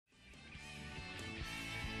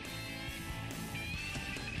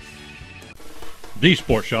These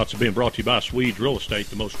sports shots are being brought to you by Swedes Real Estate,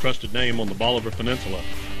 the most trusted name on the Bolivar Peninsula.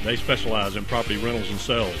 They specialize in property rentals and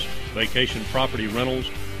sales, vacation property rentals,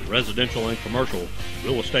 residential and commercial,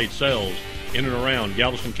 real estate sales in and around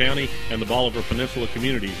Galveston County and the Bolivar Peninsula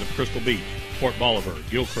communities of Crystal Beach, Port Bolivar,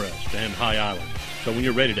 Gilcrest, and High Island. So when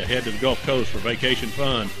you're ready to head to the Gulf Coast for vacation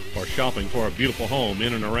fun or shopping for a beautiful home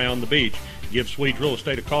in and around the beach, give Swedes Real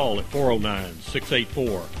Estate a call at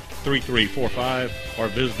 409-684-3345 or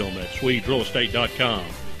visit them at SwedeRealEstate.com.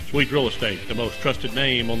 Swedes Real Estate, the most trusted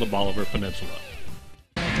name on the Bolivar Peninsula.